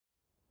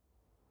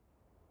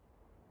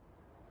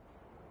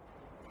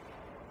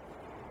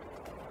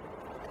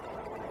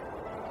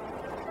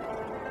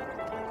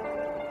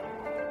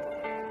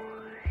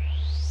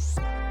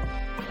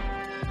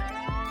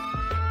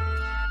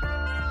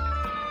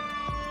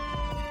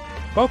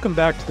Welcome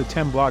back to the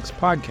 10 Blocks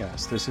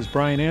podcast. This is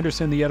Brian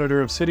Anderson, the editor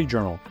of City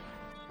Journal.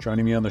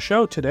 Joining me on the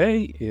show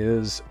today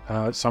is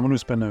someone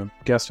who's been a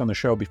guest on the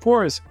show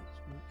before.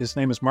 His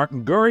name is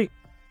Martin Gurri.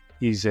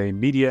 He's a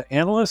media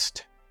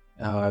analyst,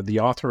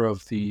 the author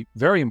of the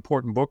very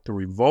important book, The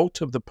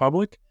Revolt of the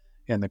Public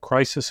and the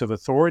Crisis of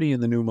Authority in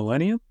the New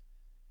Millennium.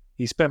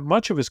 He spent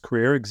much of his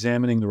career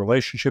examining the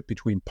relationship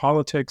between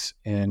politics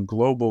and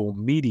global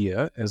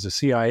media as a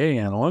CIA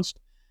analyst,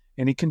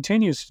 and he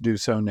continues to do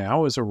so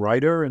now as a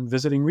writer and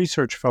visiting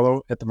research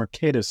fellow at the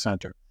Mercatus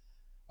Center.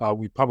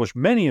 We published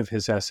many of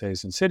his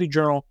essays in City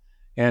Journal,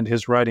 and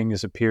his writing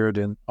has appeared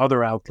in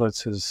other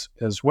outlets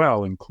as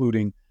well,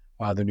 including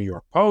the New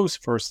York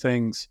Post, First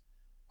Things,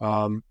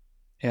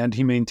 and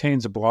he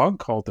maintains a blog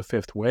called The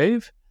Fifth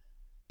Wave.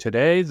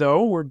 Today,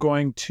 though, we're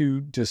going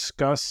to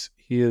discuss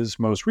his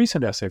most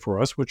recent essay for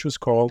us, which was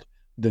called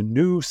The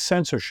New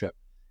Censorship.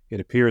 It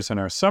appears in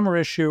our summer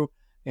issue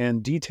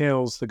and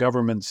details the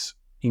government's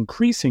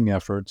increasing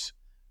efforts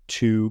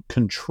to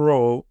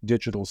control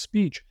digital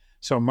speech.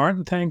 So,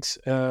 Martin, thanks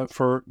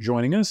for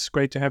joining us.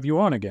 Great to have you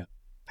on again.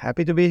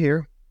 Happy to be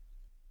here.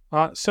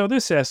 So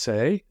this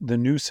essay, The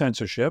New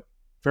Censorship,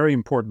 very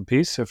important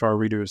piece. If our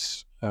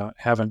readers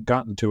haven't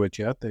gotten to it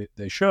yet,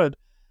 they should.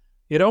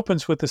 It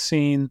opens with a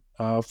scene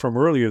from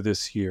earlier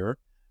this year,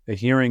 a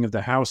hearing of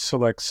the House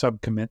Select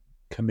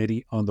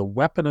Subcommittee on the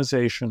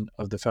Weaponization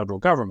of the Federal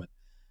Government.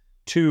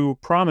 Two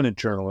prominent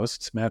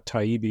journalists, Matt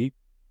Taibbi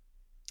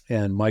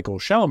and Michael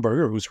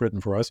Schellenberger, who's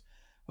written for us,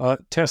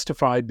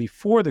 testified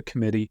before the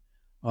committee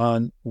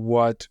on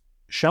what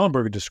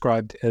Schellenberger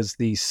described as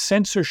the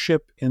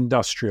censorship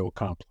industrial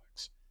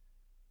complex,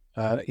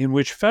 in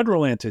which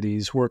federal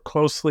entities work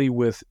closely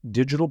with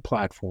digital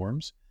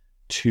platforms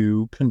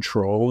to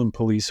control and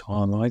police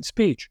online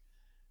speech.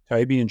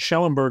 Taibbi and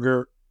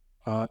Schellenberger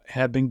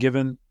had been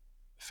given,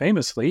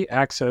 famously,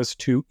 access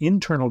to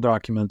internal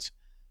documents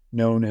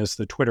known as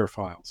the Twitter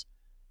files.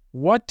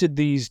 What did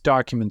these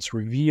documents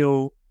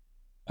reveal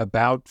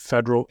about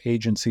federal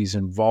agencies'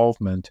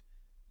 involvement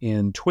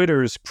in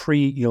Twitter's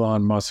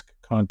pre-Elon Musk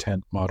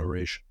content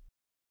moderation?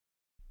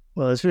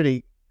 Well, it's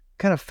really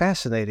kind of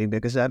fascinating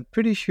because I'm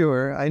pretty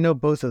sure I know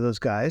both of those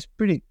guys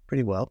pretty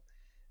well.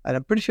 And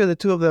I'm pretty sure the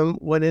two of them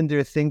went in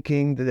there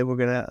thinking that they were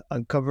going to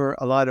uncover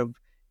a lot of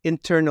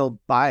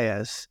internal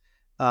bias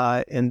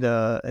in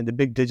the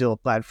big digital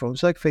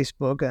platforms like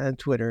Facebook and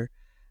Twitter,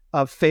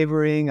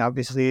 favoring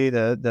obviously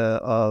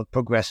the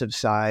progressive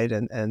side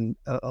and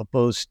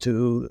opposed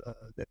to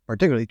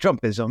particularly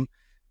Trumpism,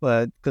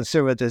 but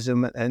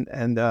conservatism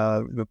and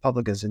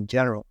Republicans in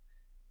general.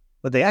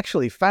 What they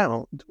actually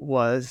found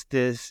was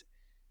this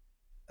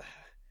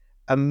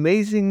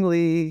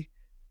amazingly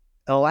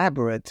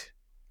elaborate,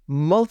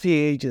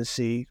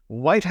 multi-agency,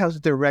 White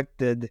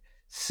House-directed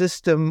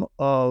system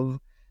of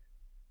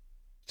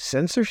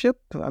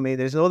censorship. I mean,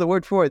 there's no other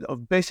word for it,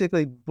 of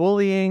basically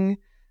bullying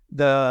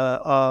the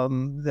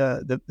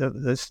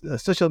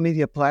social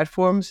media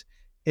platforms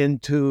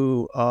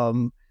into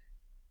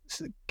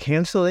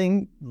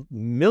canceling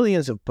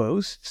millions of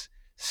posts,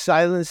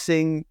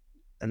 silencing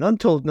an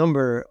untold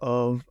number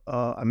of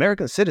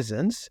American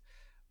citizens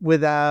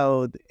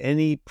without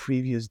any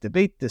previous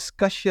debate,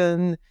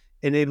 discussion,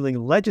 enabling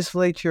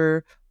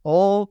legislature,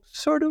 all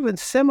sort of in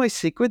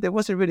semi-secret. It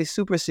wasn't really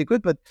super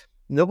secret, but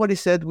nobody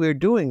said we're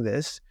doing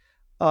this.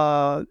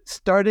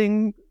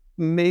 Starting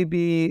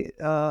maybe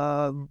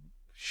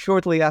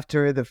shortly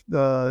after the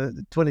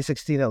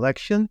 2016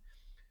 election,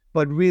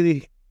 but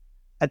really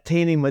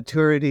attaining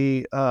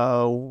maturity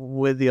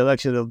with the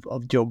election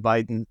of Joe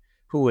Biden,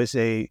 who is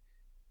a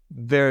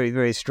very,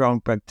 very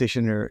strong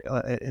practitioner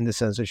in the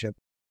censorship.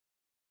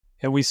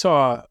 And we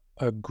saw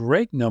a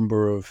great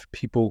number of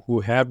people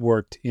who had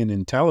worked in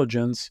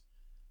intelligence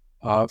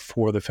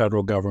for the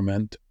federal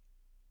government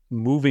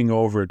moving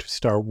over to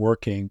start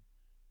working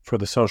for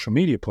the social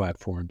media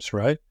platforms,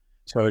 right?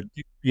 So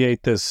you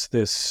create this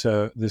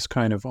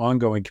kind of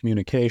ongoing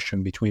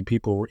communication between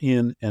people who are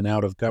in and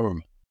out of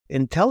government.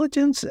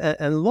 Intelligence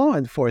and law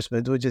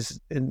enforcement, which is,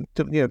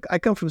 I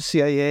come from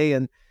CIA,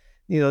 and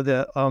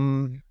the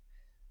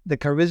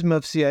charisma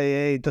of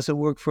CIA doesn't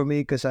work for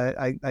me because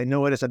I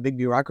know it as a big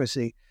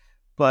bureaucracy,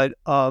 but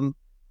the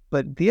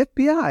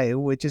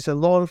FBI, which is a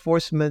law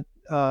enforcement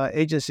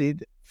agency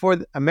for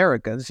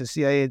Americans, the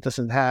CIA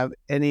doesn't have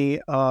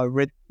any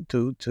writ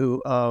to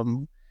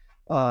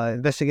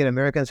investigate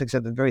Americans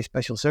except in very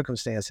special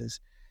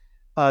circumstances.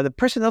 The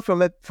personnel from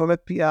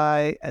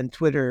FBI and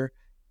Twitter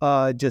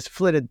just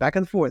flitted back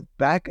and forth.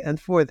 And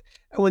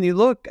when you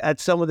look at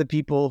some of the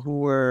people who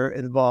were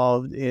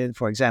involved in,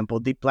 for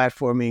example,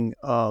 deplatforming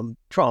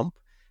Trump,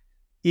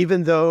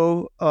 even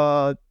though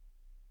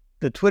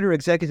the Twitter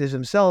executives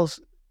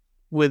themselves,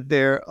 with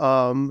their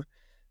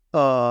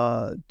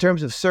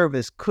terms of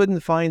service, couldn't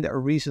find a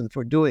reason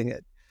for doing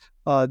it,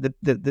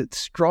 the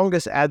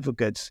strongest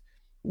advocates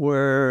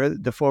were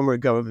the former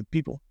government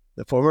people,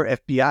 the former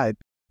FBI.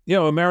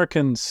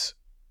 Americans,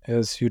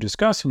 as you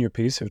discuss in your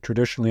piece, have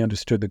traditionally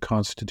understood the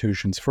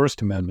Constitution's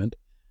First Amendment,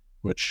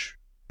 which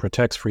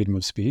protects freedom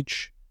of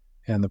speech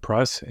and the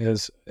press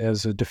as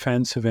a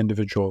defense of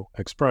individual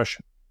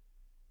expression.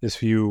 This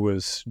view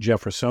was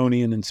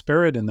Jeffersonian in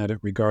spirit in that it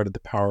regarded the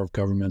power of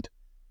government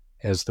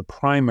as the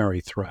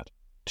primary threat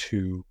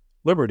to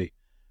liberty.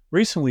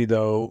 Recently,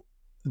 though,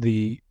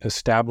 the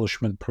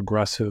establishment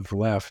progressive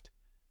left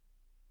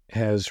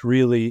has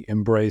really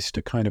embraced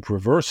a kind of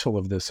reversal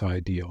of this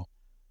ideal,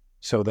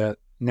 so that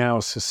now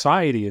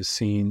society is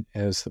seen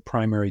as the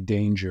primary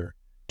danger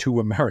to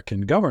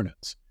American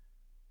governance.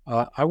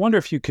 I wonder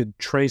if you could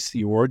trace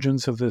the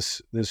origins of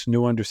this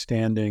new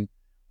understanding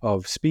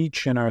of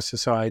speech in our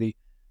society,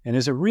 and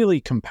is it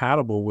really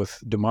compatible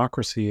with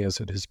democracy as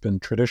it has been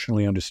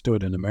traditionally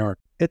understood in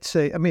America?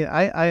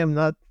 I am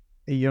not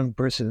a young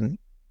person,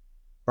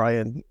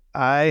 Brian.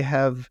 I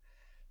have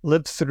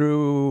lived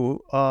through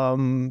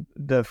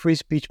the free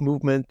speech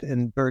movement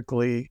in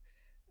Berkeley,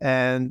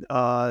 and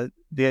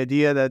the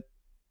idea that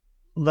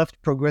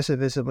left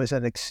progressivism is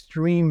an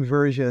extreme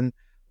version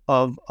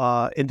of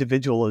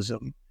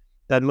individualism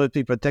that must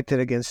be protected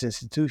against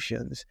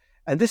institutions.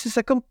 And this is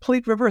a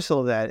complete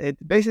reversal of that. It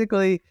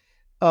basically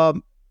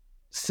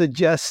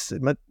suggests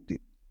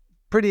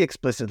pretty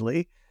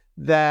explicitly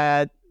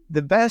that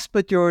the vast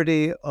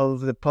majority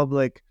of the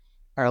public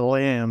are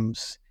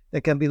lambs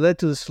that can be led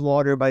to the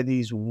slaughter by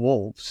these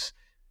wolves.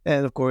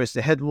 And of course,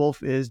 the head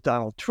wolf is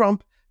Donald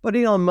Trump, but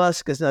Elon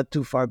Musk is not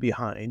too far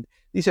behind.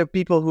 These are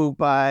people who,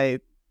 by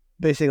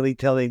basically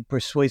telling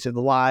persuasive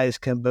lies,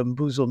 can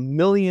bamboozle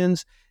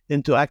millions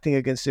into acting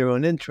against their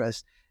own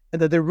interests.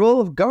 And that the role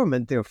of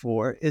government,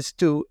 therefore, is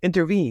to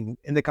intervene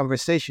in the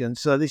conversation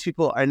so these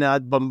people are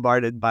not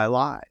bombarded by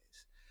lies.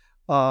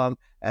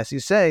 As you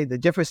say, the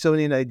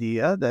Jeffersonian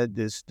idea, that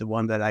is the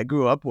one that I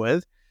grew up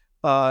with,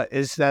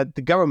 is that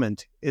the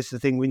government is the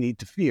thing we need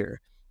to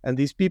fear. And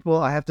these people,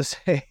 I have to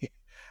say,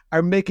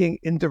 are making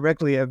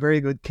indirectly a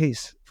very good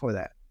case for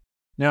that.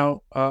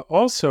 Now,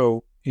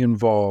 also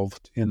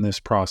involved in this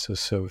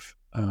process of,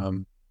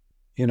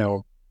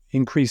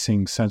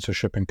 increasing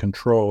censorship and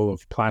control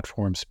of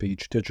platform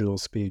speech, digital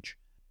speech,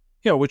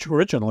 which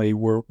originally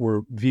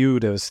were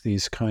viewed as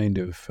these kind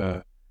of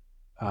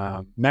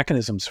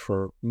mechanisms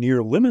for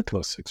near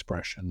limitless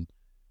expression.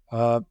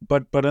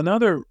 But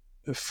another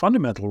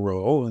fundamental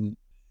role,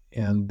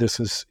 and this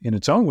is in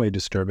its own way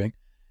disturbing,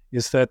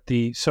 is that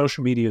the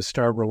social media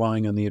start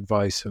relying on the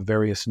advice of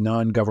various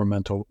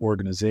non-governmental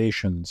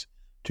organizations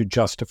to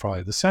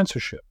justify the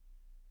censorship.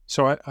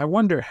 So I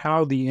wonder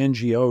how the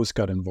NGOs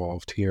got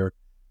involved here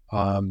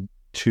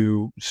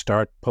to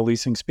start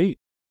policing speech.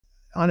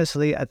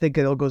 Honestly, I think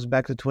it all goes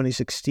back to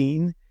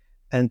 2016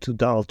 and to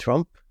Donald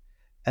Trump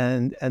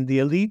and the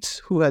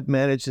elites who had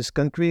managed this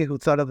country, who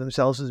thought of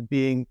themselves as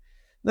being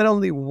not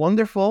only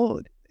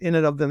wonderful in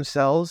and of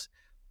themselves,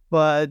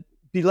 but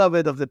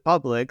beloved of the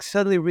public,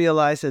 suddenly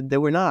realized that they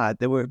were not.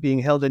 They were being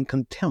held in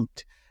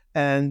contempt.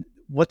 And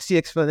what's the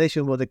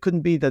explanation? Well, it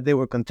couldn't be that they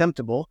were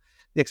contemptible.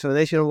 The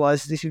explanation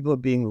was these people are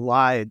being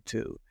lied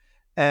to.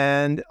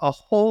 And a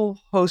whole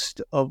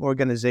host of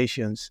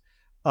organizations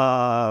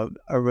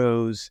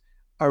arose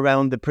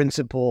around the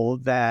principle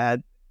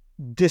that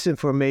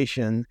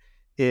disinformation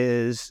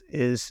is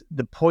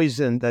the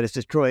poison that is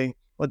destroying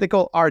what they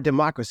call our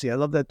democracy. I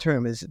love that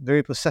term. It's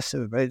very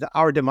possessive, right?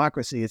 Our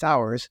democracy is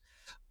ours.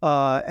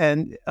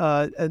 And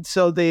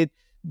so they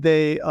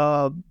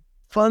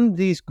fund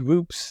these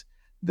groups,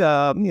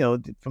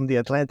 from the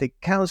Atlantic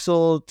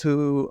Council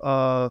to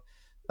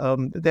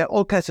there are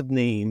all kinds of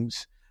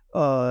names,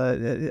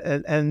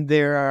 and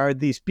there are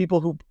these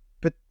people who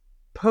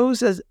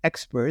pose as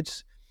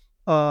experts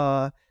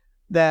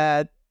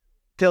that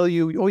tell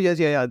you, oh yes,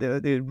 yeah.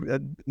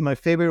 My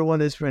favorite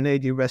one is Rene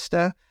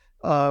DiResta,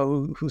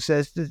 who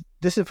says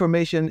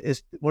disinformation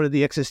is one of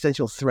the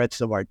existential threats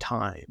of our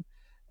time.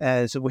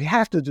 And so we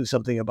have to do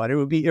something about it. It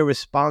would be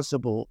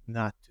irresponsible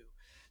not to.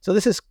 So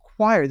this is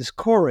this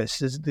chorus,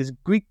 this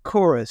Greek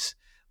chorus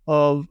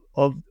of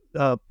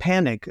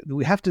panic.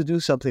 We have to do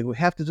something. We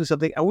have to do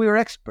something. And we are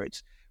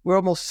experts. We're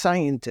almost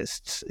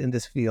scientists in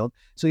this field.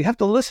 So you have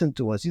to listen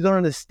to us. You don't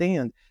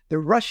understand. The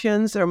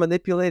Russians are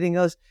manipulating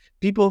us.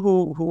 People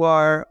who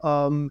are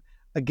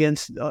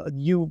against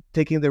you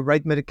taking the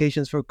right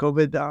medications for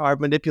COVID are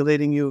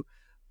manipulating you.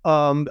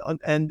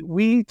 And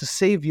we, to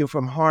save you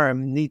from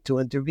harm, need to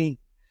intervene.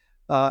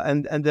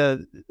 And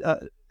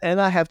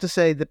I have to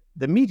say that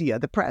the media,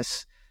 the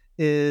press,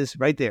 is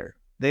right there.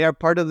 They are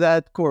part of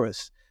that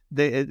chorus.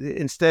 They,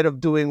 instead of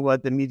doing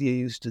what the media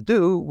used to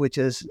do, which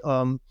is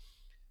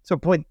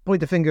point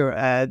the finger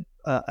at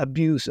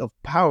abuse of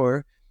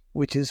power,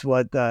 which is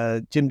what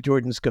Jim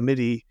Jordan's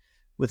committee,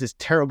 with his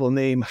terrible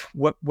name,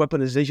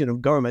 weaponization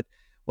of government,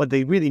 what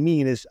they really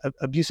mean is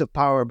abuse of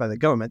power by the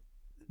government.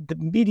 The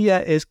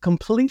media is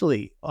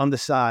completely on the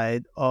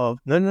side of,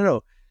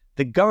 no.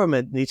 The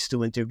government needs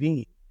to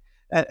intervene.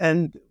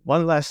 And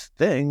one last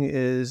thing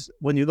is,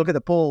 when you look at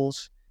the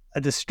polls,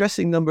 a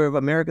distressing number of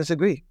Americans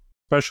agree.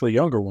 Especially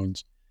younger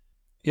ones.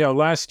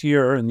 Last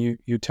year, and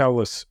you tell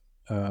us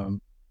a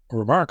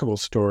remarkable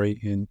story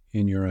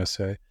in your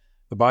essay,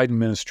 the Biden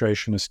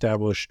administration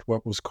established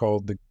what was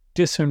called the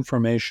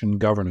Disinformation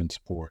Governance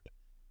Board.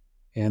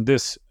 And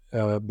this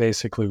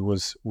basically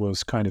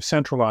was kind of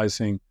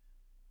centralizing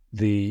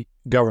the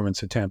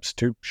government's attempts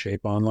to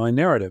shape online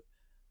narrative.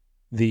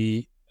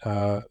 The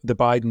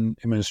Biden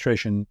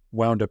administration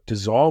wound up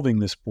dissolving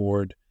this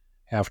board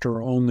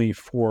after only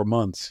 4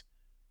 months.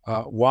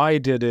 Why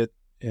did it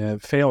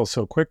fail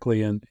so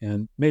quickly?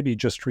 And maybe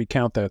just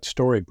recount that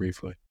story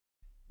briefly.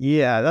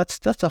 Yeah,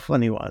 that's a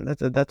funny one.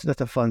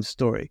 That's a fun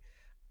story.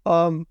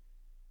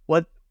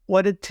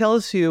 What it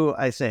tells you,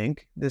 I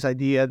think, this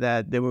idea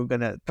that they were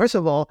gonna, first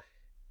of all,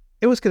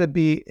 it was gonna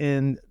be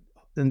in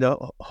the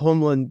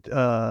Homeland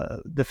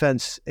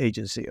Defense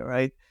Agency, all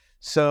right?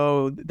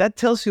 So that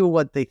tells you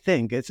what they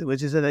think,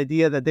 which is an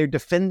idea that they're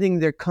defending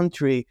their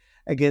country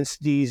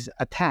against these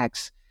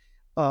attacks,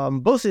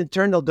 both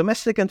internal,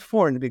 domestic, and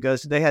foreign,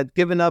 because they had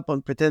given up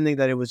on pretending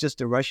that it was just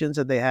the Russians,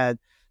 and they had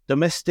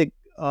domestic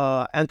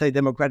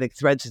anti-democratic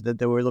threats that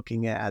they were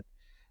looking at.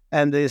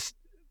 And this,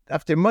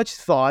 after much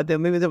thought,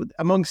 and maybe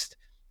amongst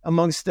the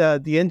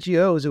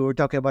NGOs who we were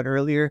talking about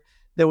earlier,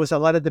 there was a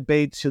lot of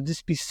debate: should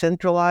this be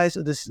centralized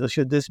or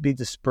should this be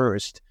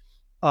dispersed?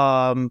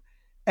 And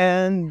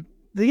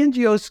the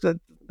NGOs,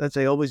 as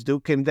they always do,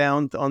 came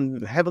down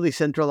on heavily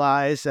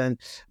centralized and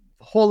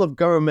whole of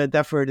government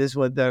effort is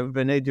what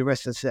Rene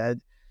DiResta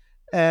said.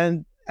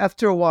 And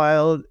after a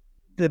while,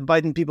 the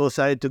Biden people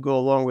decided to go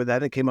along with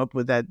that and came up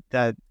with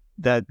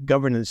that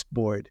governance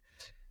board.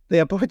 They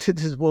appointed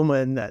this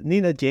woman,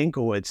 Nina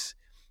Jankowicz,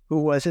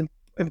 who was in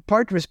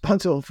part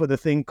responsible for the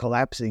thing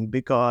collapsing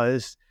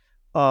because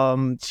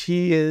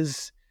she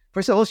is,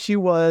 first of all, she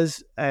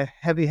was a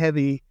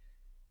heavy,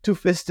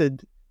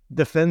 two-fisted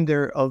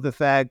defender of the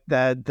fact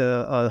that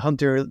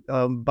Hunter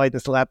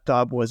Biden's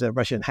laptop was a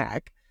Russian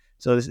hack.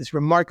 So it's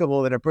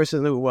remarkable that a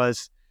person who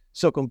was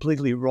so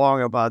completely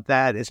wrong about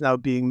that is now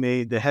being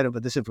made the head of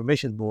a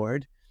disinformation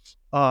board.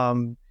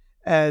 And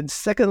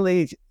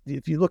secondly,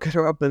 if you look at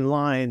her up in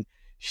line,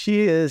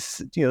 she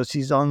is,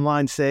 she's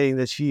online saying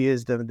that she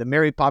is the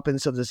Mary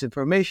Poppins of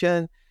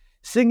disinformation,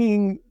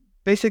 singing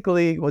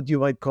basically what you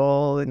might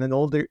call in an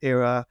older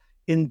era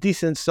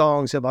indecent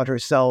songs about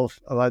herself,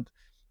 about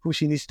who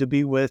she needs to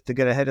be with to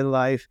get ahead in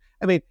life.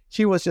 I mean,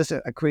 she was just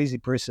a crazy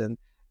person.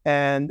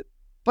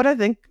 But I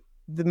think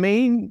the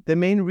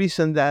main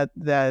reason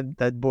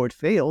that board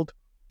failed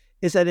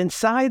is that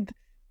inside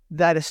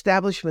that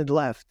establishment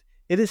left,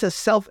 it is a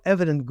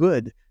self-evident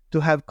good to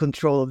have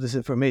control of this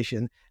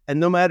information. And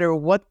no matter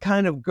what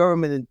kind of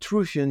government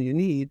intrusion you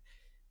need,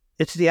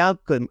 it's the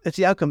outcome. It's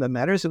the outcome that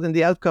matters. So then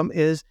the outcome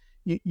is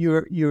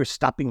you're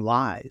stopping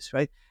lies,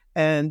 right?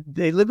 And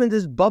they live in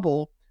this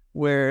bubble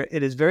where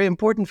it is very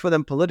important for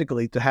them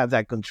politically to have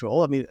that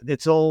control. I mean,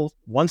 it's all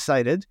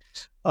one-sided.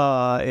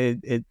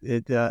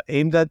 It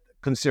aimed at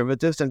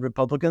conservatives and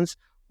Republicans,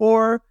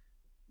 or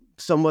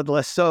somewhat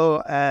less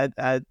so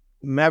at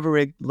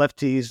maverick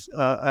lefties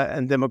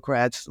and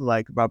Democrats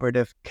like Robert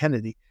F.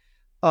 Kennedy.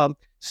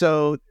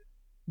 So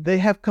they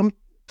have come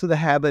to the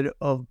habit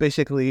of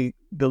basically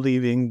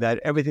believing that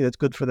everything that's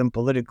good for them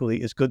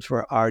politically is good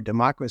for our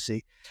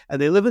democracy.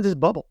 And they live in this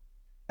bubble.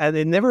 And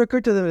it never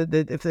occurred to them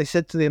that if they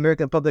said to the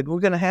American public, we're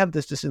going to have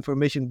this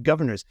disinformation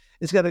governors,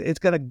 it's going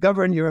to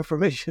govern your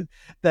information,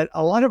 that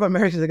a lot of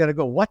Americans are going to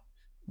go, what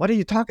are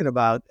you talking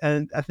about?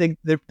 And I think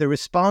the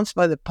response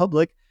by the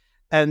public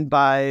and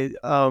by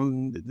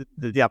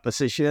the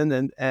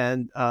opposition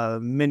and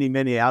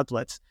many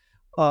outlets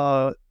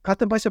caught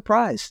them by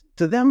surprise.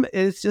 To them,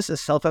 it's just a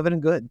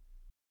self-evident good.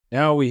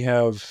 Now we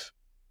have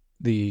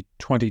the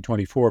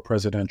 2024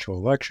 presidential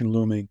election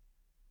looming,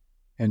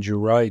 and you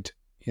write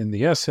in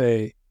the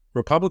essay,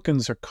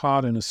 Republicans are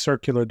caught in a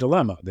circular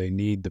dilemma. They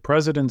need the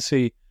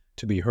presidency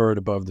to be heard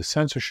above the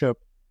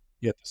censorship,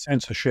 yet the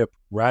censorship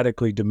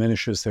radically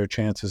diminishes their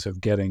chances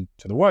of getting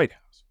to the White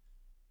House.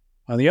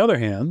 On the other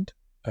hand,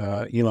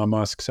 Elon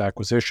Musk's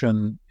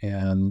acquisition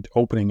and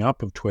opening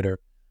up of Twitter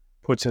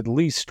puts at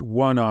least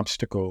one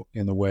obstacle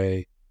in the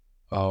way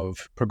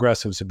of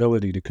progressives'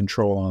 ability to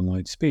control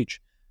online speech.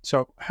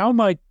 So how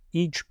might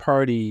each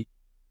party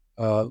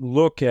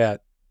look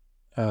at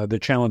the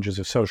challenges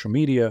of social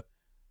media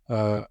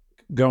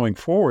going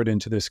forward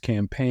into this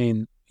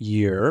campaign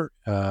year,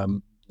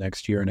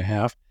 next year and a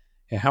half,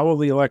 and how will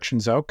the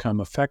election's outcome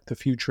affect the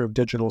future of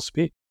digital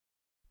speech?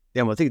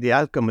 Yeah, well, I think the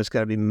outcome is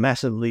going to be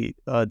massively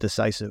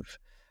decisive.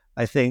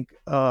 I think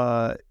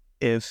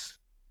if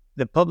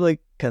the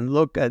public can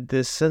look at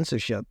this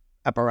censorship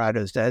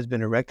apparatus that has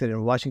been erected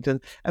in Washington,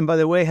 and by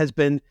the way, has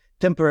been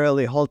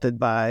temporarily halted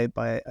by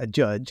a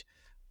judge,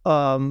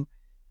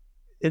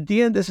 at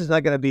the end, this is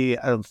not going to be,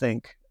 I don't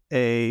think,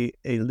 a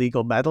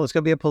legal battle. It's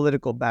going to be a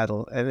political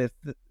battle. And if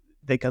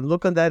they can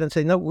look on that and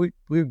say, no,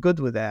 we're good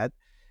with that,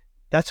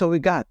 that's what we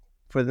got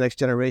for the next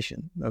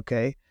generation,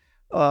 okay?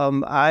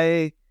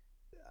 I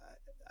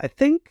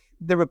think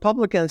the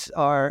Republicans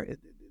are,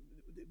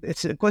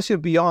 it's a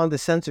question beyond the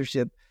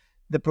censorship.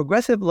 The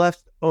progressive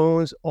left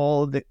owns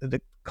all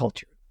the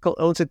culture,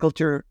 owns the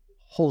culture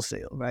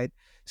wholesale, right?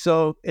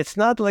 So it's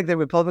not like the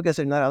Republicans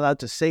are not allowed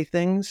to say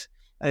things.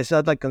 And it's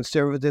not like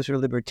conservatives or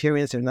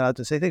libertarians are not allowed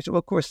to say things. Well,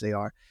 of course they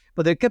are.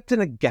 But they're kept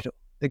in a ghetto.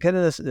 They're kind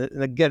of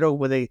in a ghetto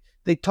where they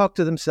talk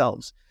to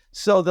themselves.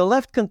 So the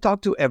left can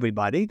talk to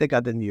everybody. They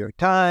got the New York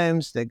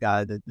Times, they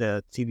got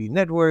the TV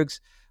networks,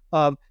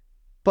 but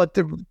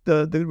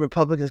the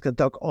Republicans can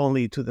talk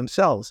only to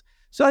themselves.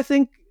 So I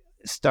think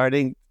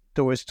starting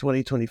towards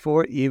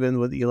 2024, even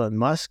with Elon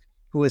Musk,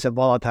 who is a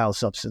volatile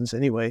substance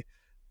anyway,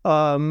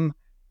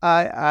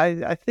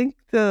 I think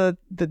the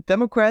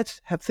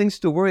Democrats have things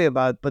to worry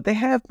about, but they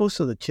have most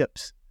of the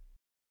chips.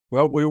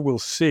 Well, we will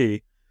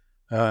see.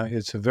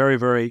 It's a very,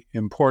 very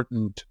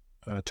important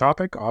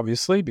topic,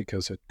 obviously,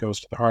 because it goes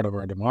to the heart of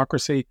our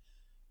democracy.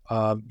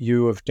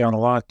 You have done a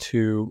lot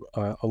to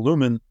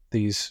illumine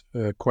these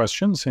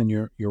questions in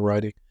your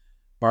writing,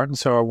 Martin,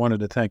 so I wanted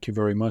to thank you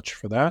very much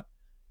for that.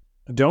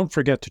 Don't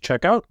forget to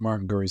check out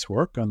Martin Gurri's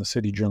work on the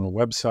City Journal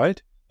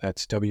website.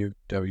 That's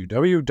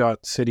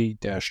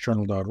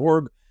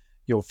www.city-journal.org.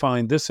 You'll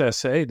find this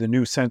essay, The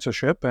New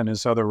Censorship, and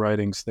his other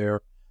writings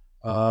there,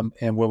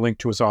 and we'll link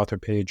to his author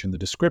page in the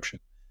description.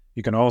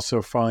 You can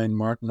also find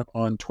Martin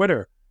on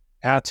Twitter,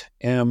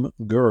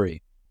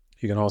 @mgurri.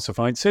 You can also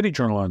find City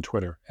Journal on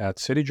Twitter,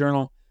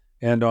 @cityjournal,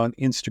 and on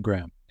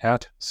Instagram,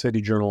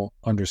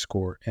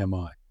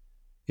 @cityjournal_MI.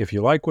 If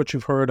you like what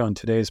you've heard on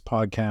today's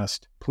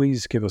podcast,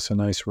 please give us a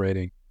nice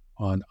rating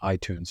on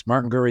iTunes.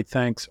 Martin Gurri,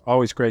 thanks.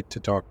 Always great to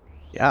talk.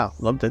 Yeah,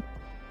 loved it.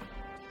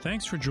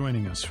 Thanks for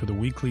joining us for the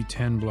weekly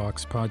 10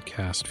 Blocks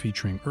podcast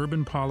featuring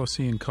urban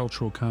policy and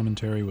cultural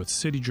commentary with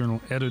City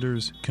Journal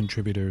editors,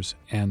 contributors,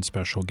 and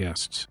special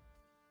guests.